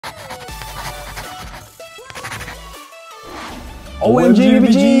OMG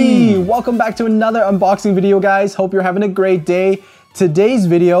BBG! Welcome back to another unboxing video, guys. Hope you're having a great day. Today's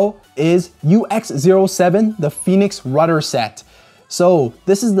video is UX07, the Phoenix Rudder set. So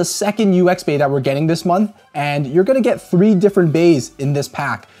this is the second UX bay that we're getting this month, and you're gonna get 3 different bays in this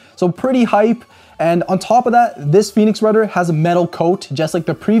pack. So pretty hype. And on top of that, this Phoenix Rudder has a metal coat, just like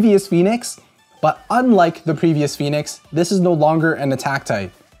the previous Phoenix. But unlike the previous Phoenix, this is no longer an attack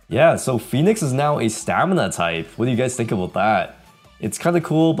type. Yeah, so Phoenix is now a stamina type. What do you guys think about that? It's kind of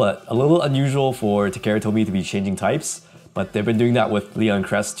cool, but a little unusual for Takara Tomy to be changing types. But they've been doing that with Leon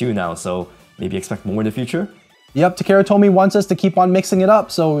Crest too now, so maybe expect more in the future. Yep, Takara Tomy wants us to keep on mixing it up,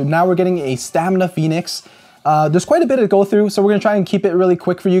 so now we're getting a stamina Phoenix. There's quite a bit to go through, so we're gonna try and keep it really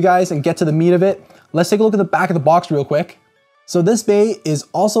quick for you guys and get to the meat of it. Let's take a look at the back of the box real quick. So this bay is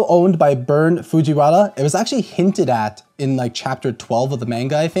also owned by Burn Fujiwara. It was actually hinted at in like chapter 12 of the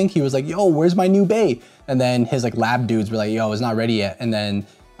manga, I think. He was like, yo, where's my new bay? And then his like lab dudes were like, yo, it's not ready yet. And then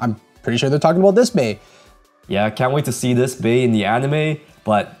I'm pretty sure they're talking about this bay. Yeah, can't wait to see this bay in the anime,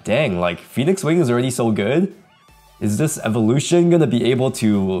 but dang, like Phoenix Wing is already so good. Is this evolution gonna be able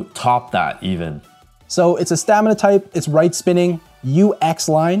to top that even? So it's a stamina type, it's right spinning, UX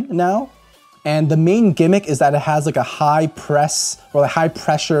line now. And the main gimmick is that it has like a high press or a high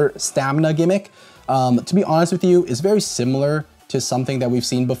pressure stamina gimmick. To be honest with you, it's very similar to something that we've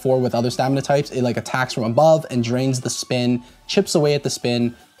seen before with other stamina types. It like attacks from above and drains the spin, chips away at the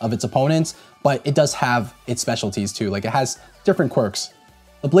spin of its opponents, but it does have its specialties too. Like it has different quirks.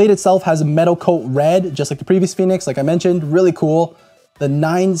 The blade itself has a metal coat red, just like the previous Phoenix, like I mentioned, really cool. The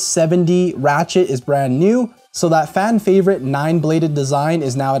 970 ratchet is brand new. So that fan favorite 9-bladed design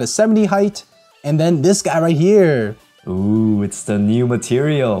is now at a 70 height. And then this guy right here. Ooh, it's the new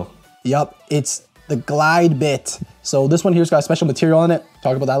material. Yup, it's the glide bit. So this one here's got a special material on it.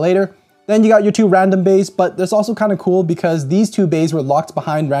 Talk about that later. Then you got your 2 random bays, but that's also kind of cool because these 2 bays were locked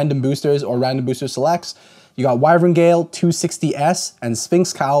behind random boosters or random booster selects. You got Wyvern Gale 260S and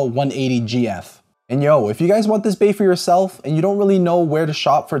Sphinx Cowl 180 GF. And yo, if you guys want this bay for yourself and you don't really know where to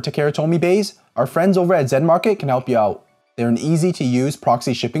shop for Takara Tomy bays, our friends over at Zen Market can help you out. They're an easy to use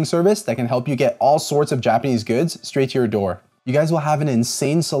proxy shipping service that can help you get all sorts of Japanese goods straight to your door. You guys will have an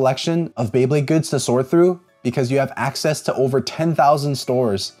insane selection of Beyblade goods to sort through because you have access to over 10,000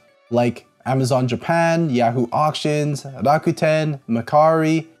 stores like Amazon Japan, Yahoo Auctions, Rakuten,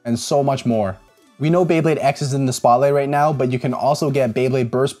 Mercari, and so much more. We know Beyblade X is in the spotlight right now, but you can also get Beyblade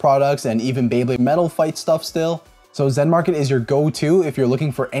Burst products and even Beyblade Metal Fight stuff still. So Zen Market is your go-to if you're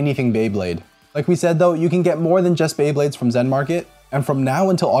looking for anything Beyblade. Like we said though, you can get more than just Beyblades from Zen Market. And from now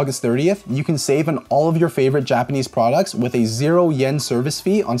until August 30th, you can save on all of your favorite Japanese products with a 0 yen service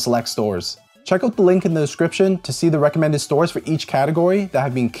fee on select stores. Check out the link in the description to see the recommended stores for each category that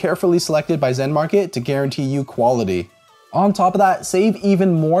have been carefully selected by Zen Market to guarantee you quality. On top of that, save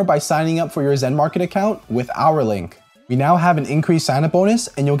even more by signing up for your Zen Market account with our link. We now have an increased sign-up bonus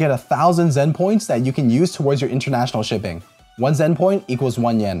and you'll get 1,000 Zen points that you can use towards your international shipping. 1 Zen point equals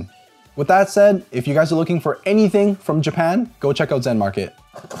 1 yen. With that said, if you guys are looking for anything from Japan, go check out Zen Market.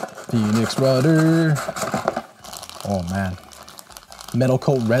 Phoenix Rudder. Oh man. Metal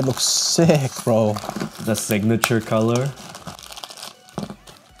coat red looks sick, bro. The signature color.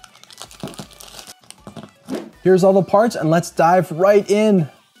 Here's all the parts and let's dive right in.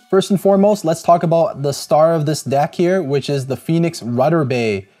 First and foremost, let's talk about the star of this deck here, which is the Phoenix Rudder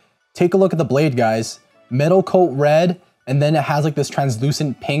Bay. Take a look at the blade, guys. Metal coat red, and then it has like this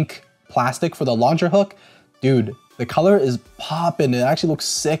translucent pink plastic for the launcher hook. Dude, the color is popping. It actually looks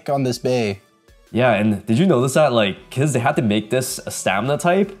sick on this bay. Yeah, and did you notice that like, because they had to make this a stamina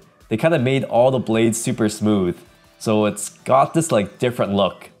type, they kind of made all the blades super smooth. So it's got this like different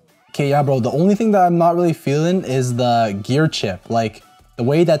look. Okay, yeah, bro, the only thing that I'm not really feeling is the gear chip. Like the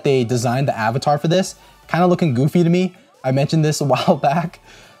way that they designed the avatar for this, kind of looking goofy to me. I mentioned this a while back.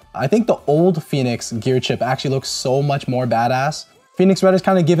 I think the old Phoenix gear chip actually looks so much more badass. Phoenix Red is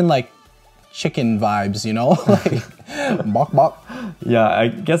kind of giving like chicken vibes, you know? Like, bok bok. Yeah, I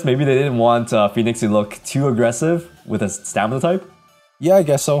guess maybe they didn't want Phoenix to look too aggressive with a stamina type. Yeah, I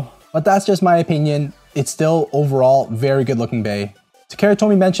guess so. But that's just my opinion. It's still overall very good looking bay. Takara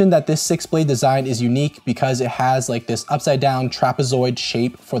Tomy mentioned that this 6-blade design is unique because it has like this upside down trapezoid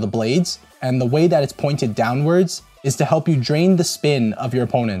shape for the blades. And the way that it's pointed downwards is to help you drain the spin of your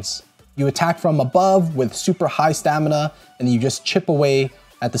opponents. You attack from above with super high stamina and you just chip away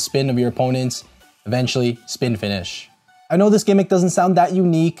at the spin of your opponents, eventually spin finish. I know this gimmick doesn't sound that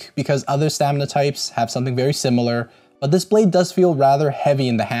unique because other stamina types have something very similar, but this blade does feel rather heavy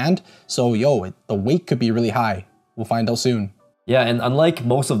in the hand, so yo, the weight could be really high. We'll find out soon. Yeah, and unlike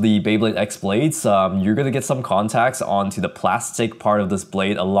most of the Beyblade X blades, you're gonna get some contacts onto the plastic part of this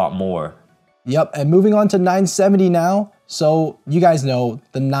blade a lot more. Yep, and moving on to 970 now. So you guys know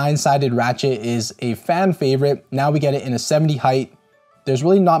the 9-sided ratchet is a fan favorite. Now we get it in a 70 height. There's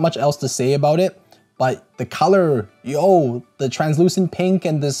really not much else to say about it, but the color, yo, the translucent pink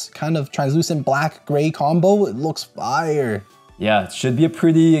and this kind of translucent black gray combo, it looks fire. Yeah, it should be a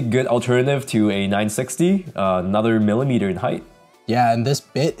pretty good alternative to a 960, another millimeter in height. Yeah, and this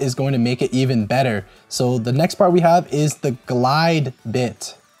bit is going to make it even better. So the next part we have is the glide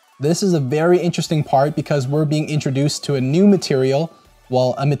bit. This is a very interesting part because we're being introduced to a new material.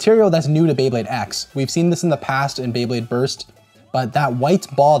 Well, a material that's new to Beyblade X. We've seen this in the past in Beyblade Burst, but that white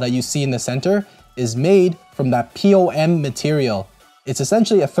ball that you see in the center is made from that POM material. It's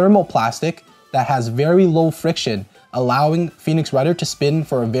essentially a thermoplastic that has very low friction, allowing Phoenix Rudder to spin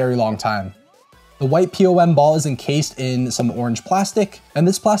for a very long time. The white POM ball is encased in some orange plastic, and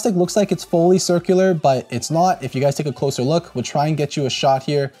this plastic looks like it's fully circular, but it's not. If you guys take a closer look, we'll try and get you a shot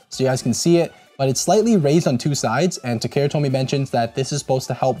here so you guys can see it, but it's slightly raised on two sides, and Takara mentions that this is supposed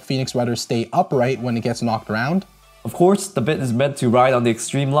to help Phoenix Rudder stay upright when it gets knocked around. Of course, the bit is meant to ride on the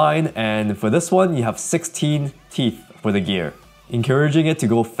extreme line, and for this one, you have 16 teeth for the gear, encouraging it to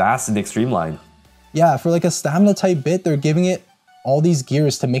go fast in the extreme line. Yeah, for like a stamina type bit, they're giving it all these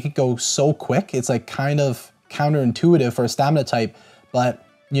gears to make it go so quick. It's like kind of counterintuitive for a stamina type, but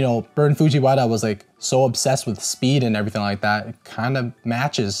you know, Burn Fujiwara was like so obsessed with speed and everything like that. It kind of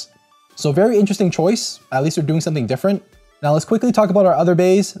matches. So very interesting choice. At least they're doing something different. Now let's quickly talk about our other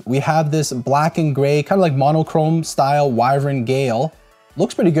bays. We have this black and gray, kind of like monochrome style Wyvern Gale.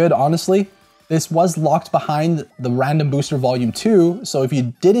 Looks pretty good, honestly. This was locked behind the Random Booster Volume 2, so if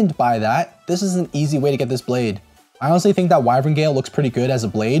you didn't buy that, this is an easy way to get this blade. I honestly think that Wyvern Gale looks pretty good as a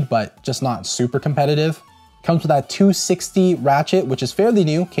blade, but just not super competitive. Comes with that 260 ratchet, which is fairly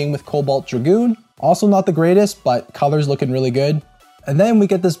new, came with Cobalt Dragoon. Also not the greatest, but color's looking really good. And then we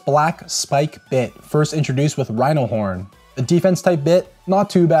get this black spike bit, first introduced with Rhino Horn. A defense type bit, not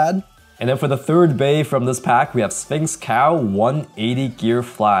too bad. And then for the third bay from this pack, we have Sphinx Cow 180 gear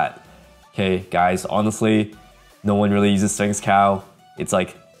flat. Okay, guys, honestly, no one really uses Sphinx Cow. It's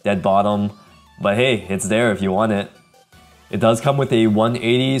like dead bottom, but hey, it's there if you want it. It does come with a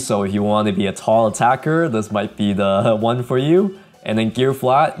 180, so if you want to be a tall attacker, this might be the one for you. And then gear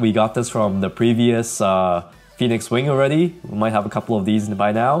flat, we got this from the previous Phoenix Wing already. We might have a couple of these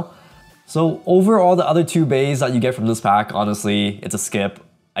by now. So over all the other two bays that you get from this pack, honestly, it's a skip.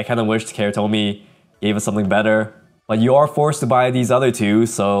 I kind of wish Takara gave us something better. But you are forced to buy these other two,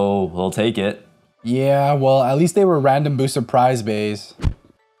 so we'll take it. Yeah, well, at least they were random booster prize bays.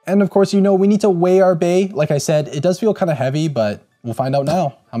 And of course, you know, we need to weigh our bay. Like I said, it does feel kind of heavy, but we'll find out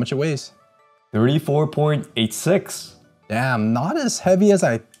now how much it weighs. 34.86. Damn, not as heavy as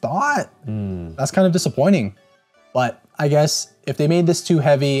I thought. That's kind of disappointing. But I guess if they made this too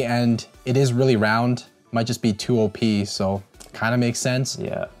heavy and it is really round, it might just be too OP, so kind of makes sense.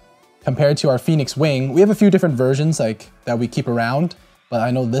 Yeah. Compared to our Phoenix Wing, we have a few different versions like that we keep around, but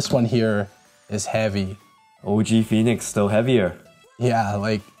I know this one here is heavy. OG Phoenix still heavier. Yeah,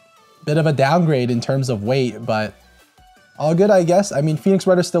 like bit of a downgrade in terms of weight, but all good, I guess. I mean, Phoenix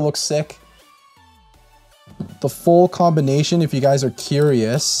Rudder still looks sick. The full combination, if you guys are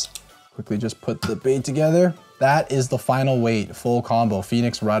curious, quickly just put the bait together. That is the final weight, full combo,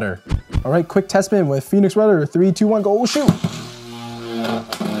 Phoenix Rudder. All right, quick test spin with Phoenix Rudder. 3, 2, 1, go, oh, shoot.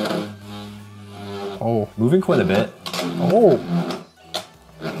 Oh. Moving quite a bit. Oh.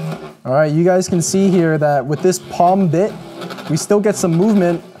 All right, you guys can see here that with this palm bit, we still get some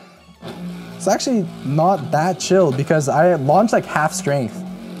movement. It's actually not that chill because I launched like half strength.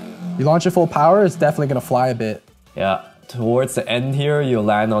 You launch it full power, it's definitely gonna fly a bit. Yeah, towards the end here, you'll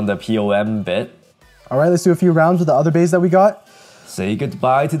land on the POM bit. All right, let's do a few rounds with the other bays that we got. Say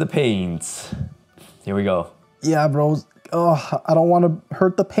goodbye to the paint. Here we go. Yeah, bros. Oh, I don't want to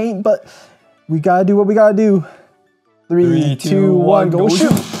hurt the paint, but we gotta do what we gotta do. 3, 2, 1, go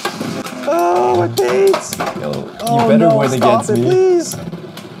shoot. Oh, my paints. Yo, you better win against me. Please.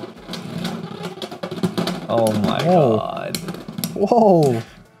 Oh my god. Whoa.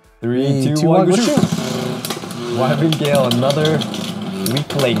 3, 2, 1, go shoot. Wyvern Gale, another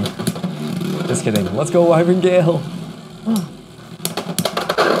weakling. Just kidding. Let's go, Wyvern Gale.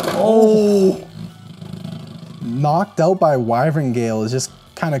 Oh. Knocked out by Wyvern Gale is just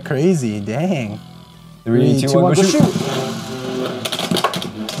kind of crazy. Dang. 3, 2, 1, go shoot.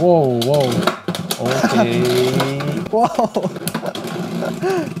 Whoa, whoa. Okay. Whoa.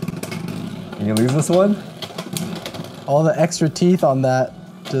 You gonna lose this one? All the extra teeth on that.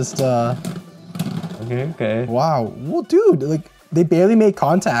 Just, Okay, okay. Wow. Well, dude, like, they barely made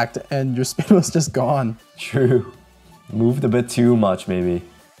contact and your spin was just gone. True. Moved a bit too much, maybe.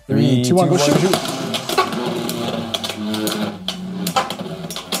 3, 2, 1, go shoot.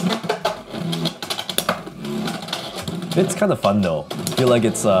 It's kind of fun though. I feel like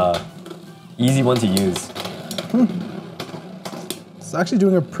it's easy one to use. It's actually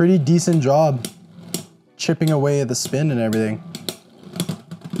doing a pretty decent job chipping away at the spin and everything.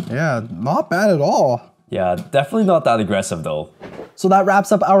 Yeah, not bad at all. Yeah, definitely not that aggressive though. So that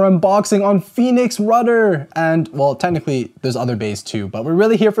wraps up our unboxing on Phoenix Rudder. And well, technically there's other bays too, but we're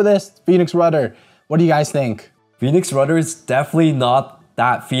really here for this, Phoenix Rudder. What do you guys think? Phoenix Rudder is definitely not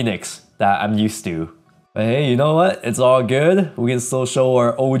that Phoenix that I'm used to. But hey, you know what? It's all good. We can still show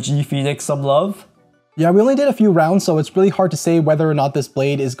our OG Phoenix some love. Yeah, we only did a few rounds, so it's really hard to say whether or not this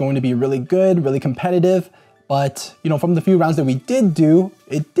blade is going to be really good, really competitive. But, you know, from the few rounds that we did do,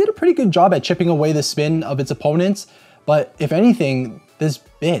 it did a pretty good job at chipping away the spin of its opponents. But if anything, this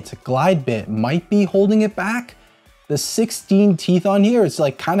bit, glide bit, might be holding it back. The 16 teeth on here, it's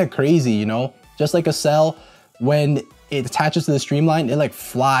like kind of crazy, you know? Just like a cell, when it attaches to the streamline, it like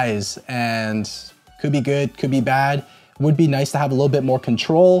flies and could be good, could be bad. Would be nice to have a little bit more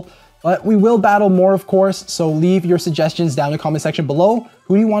control. But we will battle more, of course, so leave your suggestions down in the comment section below.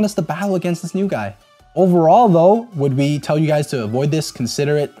 Who do you want us to battle against this new guy? Overall though, would we tell you guys to avoid this,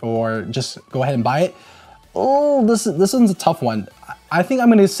 consider it, or just go ahead and buy it? Oh, this one's a tough one. I think I'm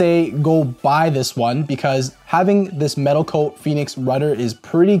gonna say go buy this one because having this metal coat Phoenix Rudder is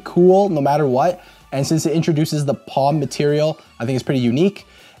pretty cool no matter what. And since it introduces the palm material, I think it's pretty unique.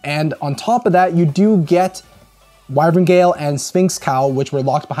 And on top of that, you do get Wyvern Gale and Sphinx Cowl, which were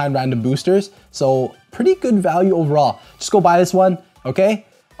locked behind random boosters. So pretty good value overall. Just go buy this one, okay?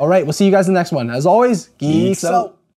 All right, we'll see you guys in the next one. As always, geeks out.